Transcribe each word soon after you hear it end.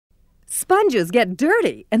Sponges get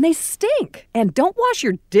dirty and they stink. And don't wash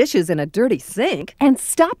your dishes in a dirty sink. And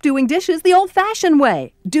stop doing dishes the old-fashioned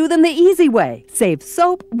way. Do them the easy way. Save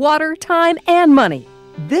soap, water, time, and money.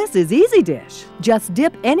 This is Easy Dish. Just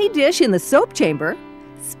dip any dish in the soap chamber,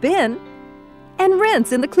 spin, and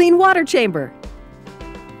rinse in the clean water chamber.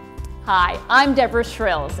 Hi, I'm Deborah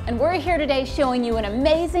Shrills, and we're here today showing you an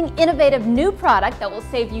amazing, innovative new product that will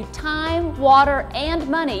save you time, water, and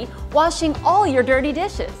money washing all your dirty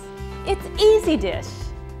dishes. It's Easy Dish.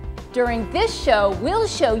 During this show, we'll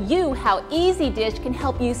show you how Easy Dish can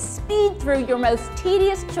help you speed through your most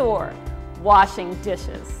tedious chore, washing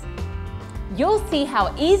dishes. You'll see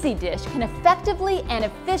how Easy Dish can effectively and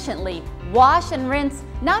efficiently wash and rinse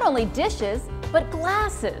not only dishes, but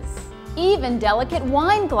glasses. Even delicate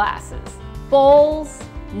wine glasses, bowls,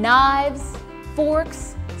 knives,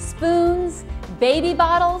 forks, spoons, baby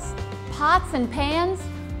bottles, pots and pans,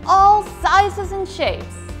 all sizes and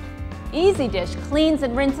shapes. Easy Dish cleans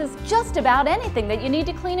and rinses just about anything that you need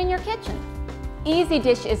to clean in your kitchen. Easy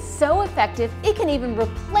Dish is so effective, it can even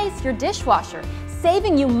replace your dishwasher,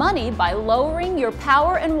 saving you money by lowering your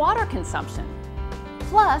power and water consumption.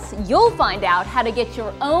 Plus, you'll find out how to get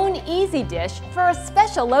your own Easy Dish for a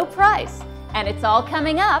special low price. And it's all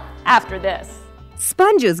coming up after this.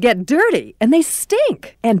 Sponges get dirty and they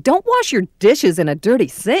stink. And don't wash your dishes in a dirty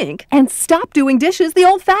sink. And stop doing dishes the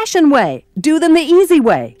old-fashioned way. Do them the easy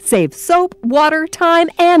way. Save soap, water, time,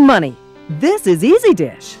 and money. This is Easy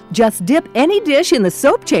Dish. Just dip any dish in the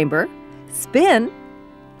soap chamber, spin,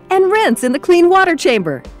 and rinse in the clean water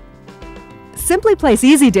chamber. Simply place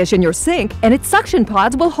Easy Dish in your sink and its suction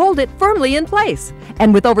pods will hold it firmly in place.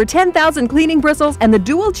 And with over 10,000 cleaning bristles and the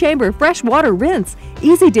dual chamber fresh water rinse,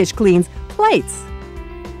 Easy Dish cleans plates,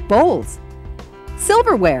 bowls,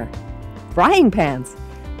 silverware, frying pans,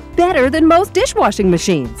 better than most dishwashing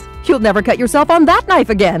machines. You'll never cut yourself on that knife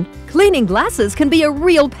again. Cleaning glasses can be a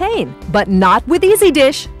real pain, but not with Easy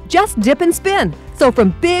Dish. Just dip and spin. So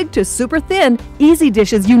from big to super thin, Easy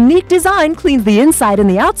Dish's unique design cleans the inside and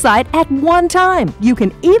the outside at one time. You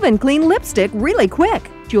can even clean lipstick really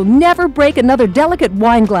quick. You'll never break another delicate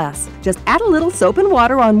wine glass. Just add a little soap and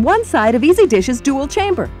water on one side of Easy Dish's dual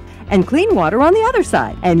chamber and clean water on the other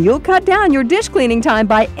side, and you'll cut down your dish cleaning time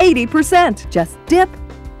by 80%. Just dip,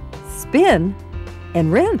 spin,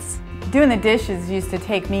 and rinse. Doing the dishes used to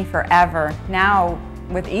take me forever. Now,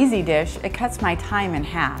 with Easy Dish, it cuts my time in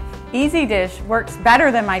half. Easy Dish works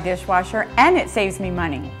better than my dishwasher and it saves me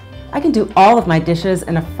money. I can do all of my dishes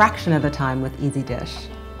in a fraction of the time with Easy Dish.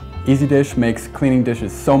 Easy Dish makes cleaning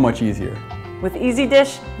dishes so much easier. With Easy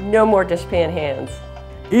Dish, no more dishpan hands.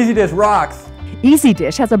 Easy Dish rocks! Easy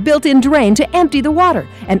Dish has a built-in drain to empty the water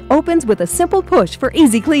and opens with a simple push for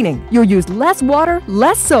easy cleaning. You'll use less water,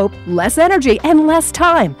 less soap, less energy, and less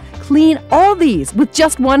time. Clean all these with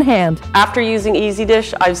just one hand. After using Easy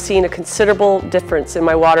Dish, I've seen a considerable difference in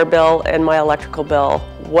my water bill and my electrical bill.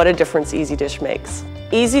 What a difference Easy Dish makes.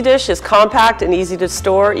 Easy Dish is compact and easy to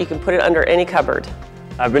store. You can put it under any cupboard.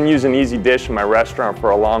 I've been using Easy Dish in my restaurant for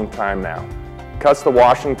a long time now. Cuts the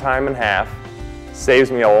washing time in half,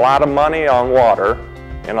 saves me a lot of money on water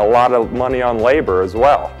and a lot of money on labor as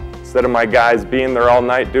well. Instead of my guys being there all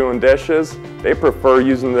night doing dishes, they prefer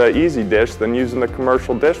using the Easy Dish than using the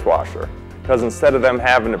commercial dishwasher. Because instead of them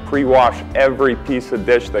having to pre-wash every piece of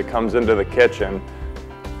dish that comes into the kitchen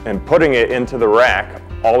and putting it into the rack,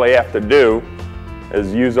 all they have to do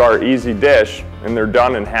is use our Easy Dish and they're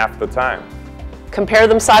done in half the time. Compare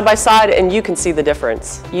them side by side and you can see the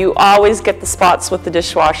difference. You always get the spots with the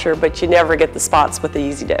dishwasher, but you never get the spots with the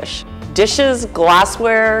Easy Dish. Dishes,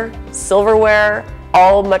 glassware, silverware,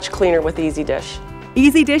 all much cleaner with Easy Dish.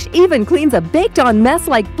 Easy Dish even cleans a baked-on mess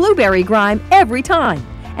like blueberry grime every time.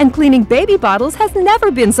 And cleaning baby bottles has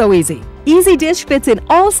never been so easy. Easy Dish fits in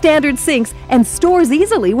all standard sinks and stores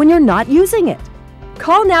easily when you're not using it.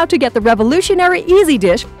 Call now to get the revolutionary Easy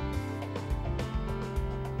Dish.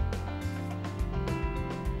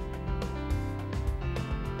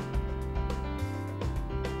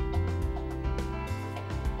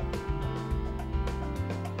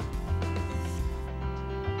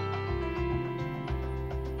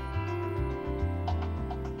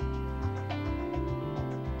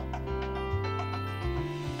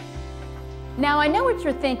 Now I know what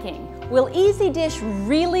you're thinking. Will Easy Dish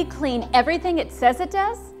really clean everything it says it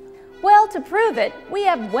does? Well, to prove it, we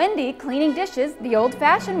have Wendy cleaning dishes the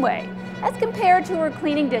old-fashioned way, as compared to her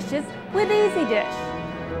cleaning dishes with Easy Dish.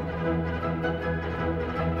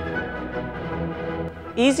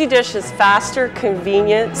 Easy Dish is faster,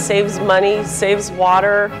 convenient, saves money, saves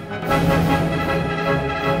water.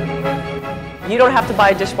 You don't have to buy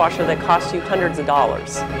a dishwasher that costs you hundreds of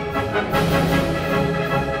dollars.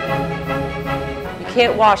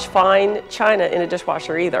 can't wash fine china in a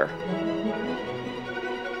dishwasher either.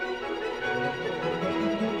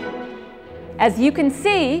 As you can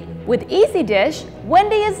see, with Easy Dish,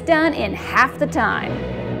 Wendy is done in half the time.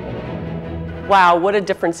 Wow, what a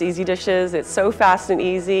difference Easy Dish is. It's so fast and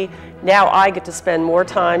easy. Now I get to spend more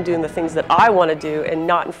time doing the things that I want to do and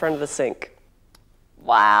not in front of the sink.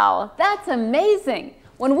 Wow, that's amazing.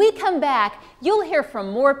 When we come back, you'll hear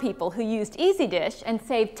from more people who used Easy Dish and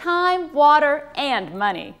saved time, water, and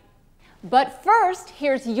money. But first,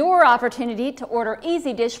 here's your opportunity to order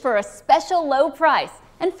Easy Dish for a special low price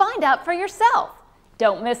and find out for yourself.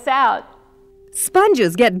 Don't miss out.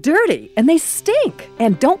 Sponges get dirty and they stink.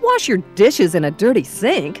 And don't wash your dishes in a dirty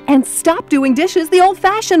sink. And stop doing dishes the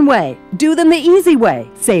old-fashioned way. Do them the easy way.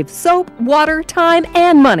 Save soap, water, time,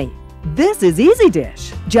 and money. This is Easy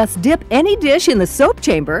Dish. Just dip any dish in the soap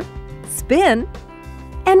chamber, spin,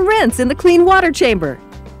 and rinse in the clean water chamber.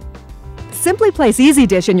 Simply place Easy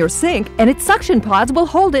Dish in your sink and its suction pods will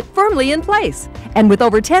hold it firmly in place. And with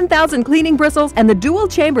over 10,000 cleaning bristles and the dual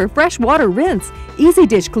chamber fresh water rinse, Easy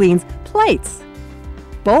Dish cleans plates,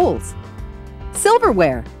 bowls,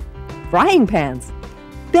 silverware, frying pans,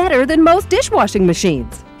 better than most dishwashing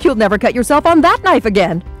machines. You'll never cut yourself on that knife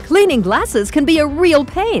again. Cleaning glasses can be a real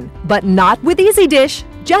pain, but not with Easy Dish.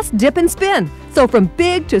 Just dip and spin. So from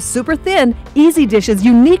big to super thin, Easy Dish's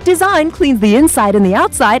unique design cleans the inside and the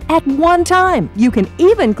outside at one time. You can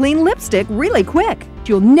even clean lipstick really quick.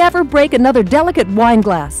 You'll never break another delicate wine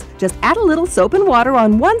glass. Just add a little soap and water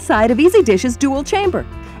on one side of Easy Dish's dual chamber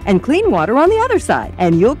and clean water on the other side,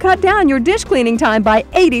 and you'll cut down your dish cleaning time by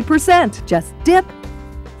 80%. Just dip,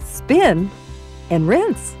 spin, and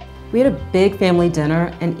rinse. We had a big family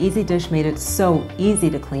dinner, and Easy Dish made it so easy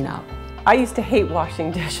to clean up. I used to hate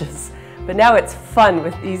washing dishes, but now it's fun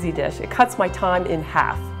with Easy Dish. It cuts my time in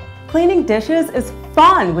half. Cleaning dishes is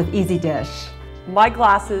fun with Easy Dish. My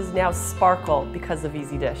glasses now sparkle because of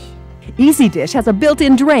Easy Dish. Easy Dish has a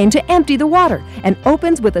built-in drain to empty the water and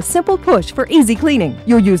opens with a simple push for easy cleaning.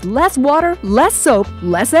 You'll use less water, less soap,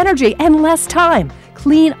 less energy, and less time.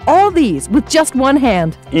 Clean all these with just one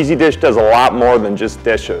hand. Easy Dish does a lot more than just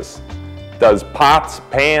dishes. Does pots,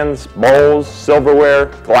 pans, bowls, silverware,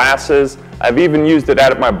 glasses. I've even used it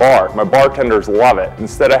out at my bar. My bartenders love it.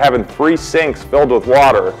 Instead of having 3 sinks filled with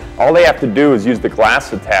water, all they have to do is use the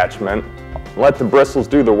glass attachment and let the bristles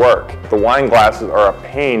do the work. The wine glasses are a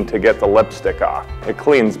pain to get the lipstick off. It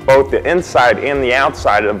cleans both the inside and the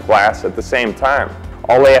outside of the glass at the same time.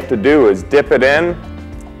 All they have to do is dip it in,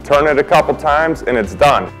 turn it a couple times, and it's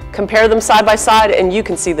done. Compare them side by side and you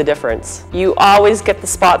can see the difference. You always get the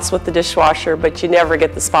spots with the dishwasher, but you never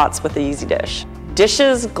get the spots with the Easy Dish.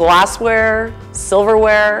 Dishes, glassware,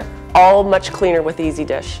 silverware, all much cleaner with Easy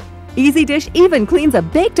Dish. Easy Dish even cleans a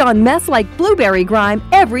baked-on mess like blueberry grime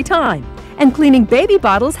every time. And cleaning baby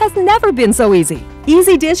bottles has never been so easy.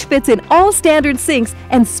 Easy Dish fits in all standard sinks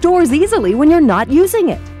and stores easily when you're not using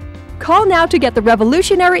it. Call now to get the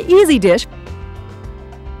revolutionary Easy Dish.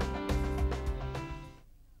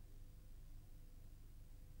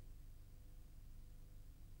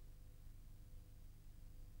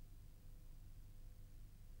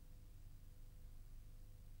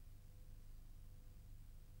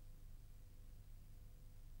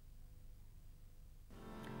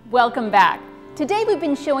 Welcome back. Today we've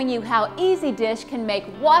been showing you how Easy Dish can make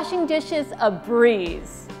washing dishes a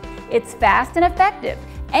breeze. It's fast and effective,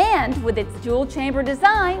 and with its dual chamber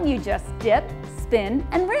design, you just dip, spin,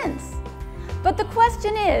 and rinse. But the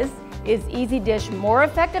question is Easy Dish more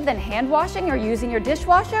effective than hand washing or using your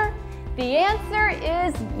dishwasher? The answer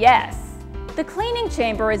is yes. The cleaning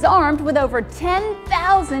chamber is armed with over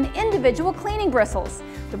 10,000 individual cleaning bristles.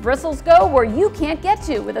 The bristles go where you can't get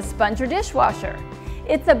to with a sponge or dishwasher.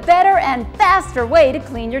 It's a better and faster way to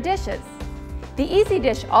clean your dishes. The Easy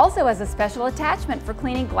Dish also has a special attachment for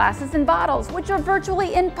cleaning glasses and bottles, which are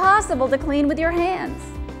virtually impossible to clean with your hands.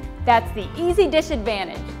 That's the Easy Dish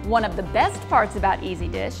advantage. One of the best parts about Easy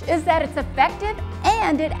Dish is that it's effective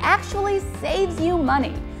and it actually saves you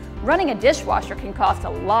money. Running a dishwasher can cost a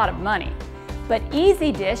lot of money, but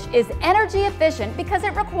Easy Dish is energy efficient because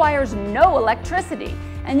it requires no electricity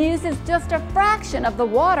and uses just a fraction of the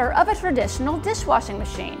water of a traditional dishwashing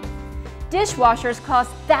machine. Dishwashers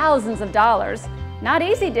cost thousands of dollars, not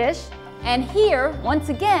Easy Dish. And here, once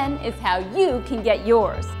again, is how you can get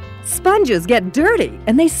yours. Sponges get dirty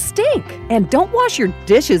and they stink. And don't wash your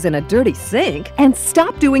dishes in a dirty sink. And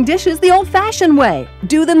stop doing dishes the old-fashioned way.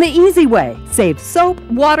 Do them the easy way. Save soap,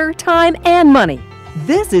 water, time, and money.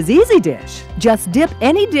 This is Easy Dish. Just dip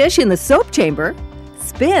any dish in the soap chamber,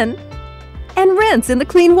 spin, and rinse in the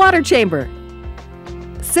clean water chamber.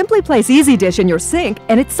 Simply place Easy Dish in your sink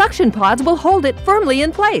and its suction pods will hold it firmly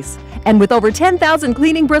in place. And with over 10,000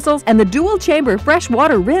 cleaning bristles and the dual chamber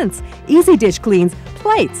freshwater rinse, Easy Dish cleans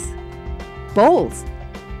plates, bowls,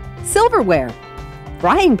 silverware,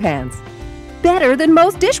 frying pans, better than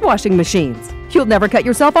most dishwashing machines. You'll never cut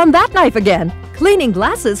yourself on that knife again. Cleaning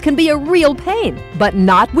glasses can be a real pain, but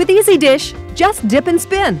not with Easy Dish. Just dip and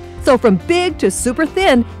spin. So from big to super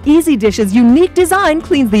thin, Easy Dish's unique design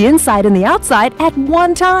cleans the inside and the outside at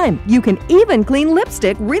one time. You can even clean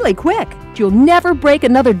lipstick really quick. You'll never break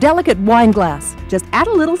another delicate wine glass. Just add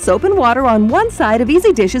a little soap and water on one side of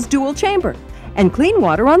Easy Dish's dual chamber and clean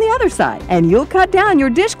water on the other side, and you'll cut down your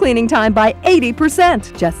dish cleaning time by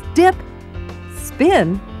 80%. Just dip,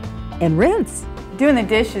 spin, and rinse. Doing the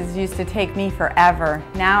dishes used to take me forever.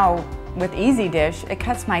 Now, with Easy Dish, it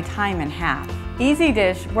cuts my time in half. Easy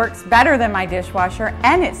Dish works better than my dishwasher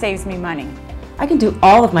and it saves me money. I can do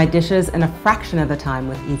all of my dishes in a fraction of the time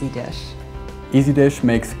with Easy Dish. Easy Dish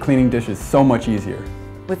makes cleaning dishes so much easier.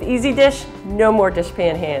 With Easy Dish, no more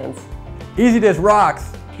dishpan hands. Easy Dish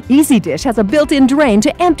rocks! Easy Dish has a built-in drain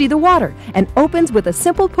to empty the water and opens with a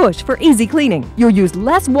simple push for easy cleaning. You'll use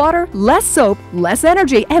less water, less soap, less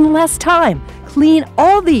energy, and less time. Clean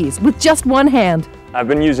all these with just one hand. I've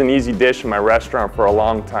been using Easy Dish in my restaurant for a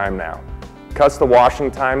long time now. Cuts the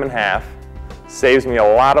washing time in half, saves me a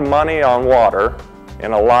lot of money on water,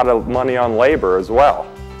 and a lot of money on labor as well.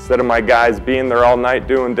 Instead of my guys being there all night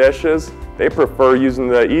doing dishes, they prefer using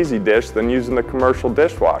the Easy Dish than using the commercial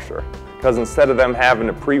dishwasher. Because instead of them having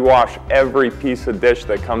to pre-wash every piece of dish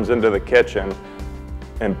that comes into the kitchen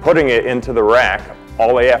and putting it into the rack,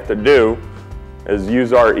 all they have to do is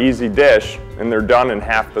use our Easy Dish and they're done in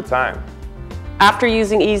half the time. After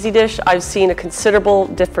using Easy Dish, I've seen a considerable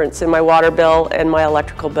difference in my water bill and my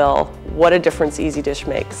electrical bill. What a difference Easy Dish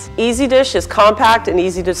makes. Easy Dish is compact and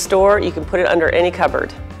easy to store. You can put it under any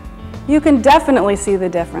cupboard. You can definitely see the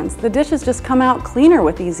difference. The dishes just come out cleaner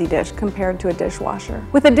with Easy Dish compared to a dishwasher.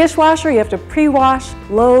 With a dishwasher, you have to pre-wash,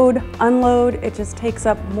 load, unload. It just takes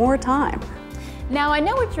up more time. Now I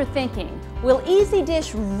know what you're thinking. Will Easy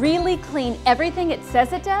Dish really clean everything it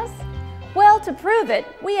says it does? Well, to prove it,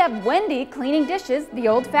 we have Wendy cleaning dishes the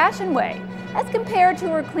old-fashioned way, as compared to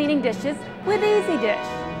her cleaning dishes with Easy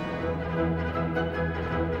Dish.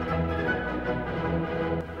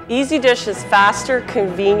 Easy Dish is faster,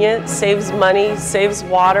 convenient, saves money, saves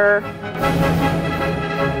water.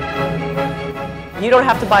 You don't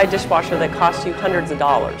have to buy a dishwasher that costs you hundreds of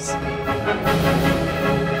dollars.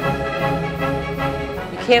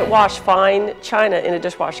 You can't wash fine china in a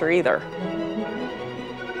dishwasher either.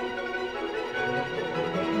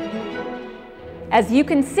 As you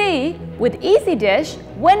can see, with Easy Dish,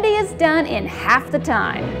 Wendy is done in half the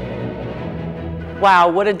time. Wow,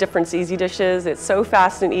 what a difference Easy Dish is. It's so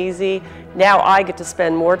fast and easy. Now I get to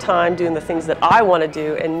spend more time doing the things that I want to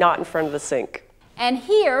do and not in front of the sink. And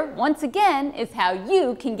here, once again, is how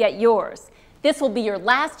you can get yours. This will be your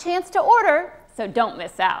last chance to order, so don't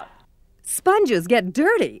miss out. Sponges get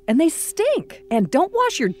dirty and they stink. And don't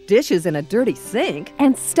wash your dishes in a dirty sink.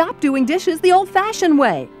 And stop doing dishes the old-fashioned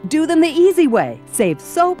way. Do them the easy way. Save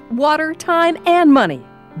soap, water, time, and money.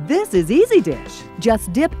 This is Easy Dish.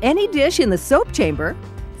 Just dip any dish in the soap chamber,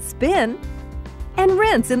 spin, and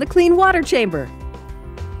rinse in the clean water chamber.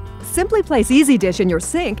 Simply place Easy Dish in your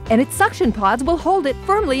sink and its suction pods will hold it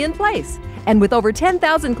firmly in place. And with over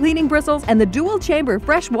 10,000 cleaning bristles and the dual chamber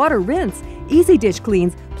freshwater rinse, Easy Dish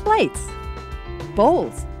cleans plates,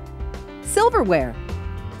 bowls, silverware,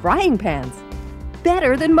 frying pans,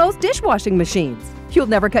 better than most dishwashing machines. You'll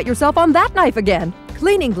never cut yourself on that knife again.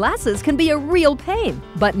 Cleaning glasses can be a real pain,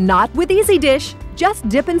 but not with Easy Dish. Just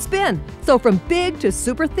dip and spin. So from big to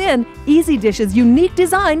super thin, Easy Dish's unique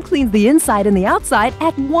design cleans the inside and the outside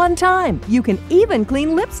at one time. You can even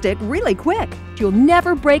clean lipstick really quick. You'll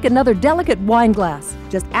never break another delicate wine glass.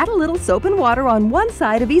 Just add a little soap and water on one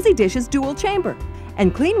side of Easy Dish's dual chamber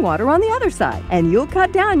and clean water on the other side, and you'll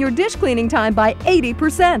cut down your dish cleaning time by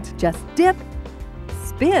 80%. Just dip,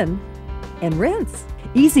 spin, and rinse.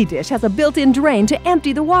 Easy Dish has a built-in drain to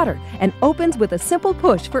empty the water and opens with a simple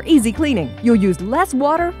push for easy cleaning. You'll use less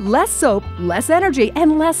water, less soap, less energy,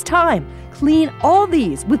 and less time. Clean all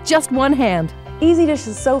these with just one hand. Easy Dish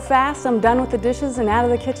is so fast, I'm done with the dishes and out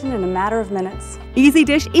of the kitchen in a matter of minutes. Easy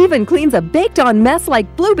Dish even cleans a baked-on mess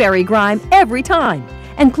like blueberry grime every time.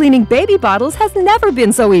 And cleaning baby bottles has never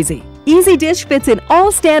been so easy. Easy Dish fits in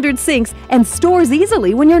all standard sinks and stores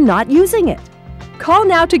easily when you're not using it. Call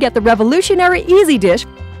now to get the revolutionary Easy Dish